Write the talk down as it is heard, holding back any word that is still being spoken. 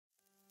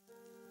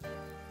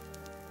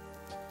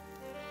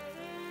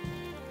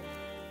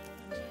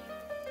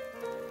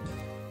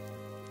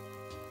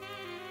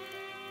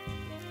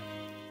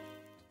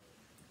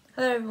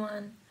Hello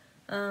everyone.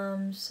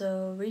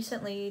 So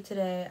recently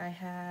today I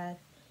had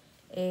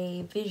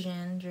a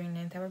vision during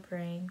ninth hour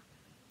praying,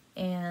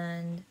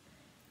 and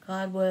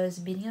God was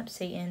beating up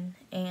Satan,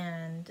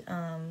 and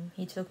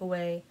he took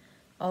away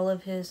all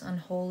of his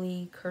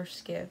unholy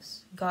cursed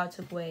gifts. God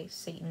took away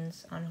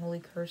Satan's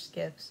unholy cursed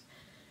gifts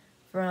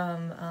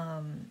from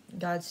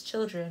God's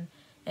children,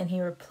 and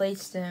he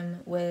replaced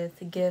them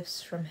with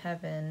gifts from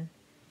heaven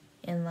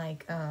in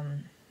like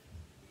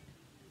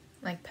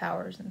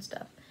powers and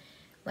stuff.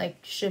 Like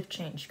shift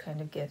change kind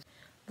of gift.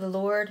 The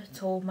Lord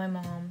told my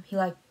mom, he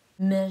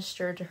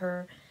ministered to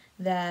her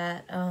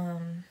that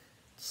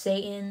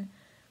Satan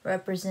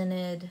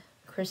represented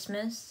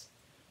Christmas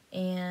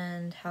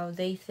and how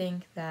they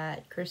think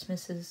that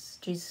Christmas is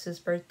Jesus'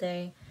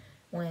 birthday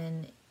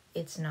when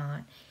it's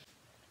not.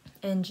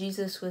 And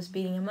Jesus was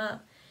beating him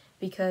up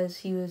because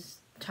he was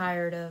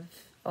tired of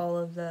all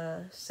of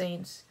the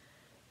saints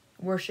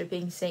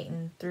worshiping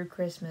Satan through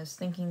Christmas,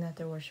 thinking that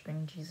they're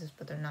worshiping Jesus,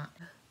 but they're not.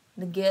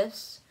 The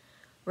gifts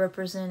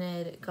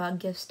represented God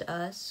gifts to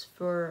us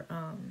for,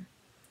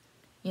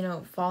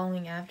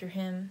 following after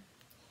him,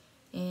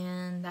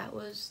 and that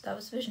was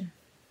vision.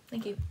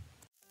 Thank you.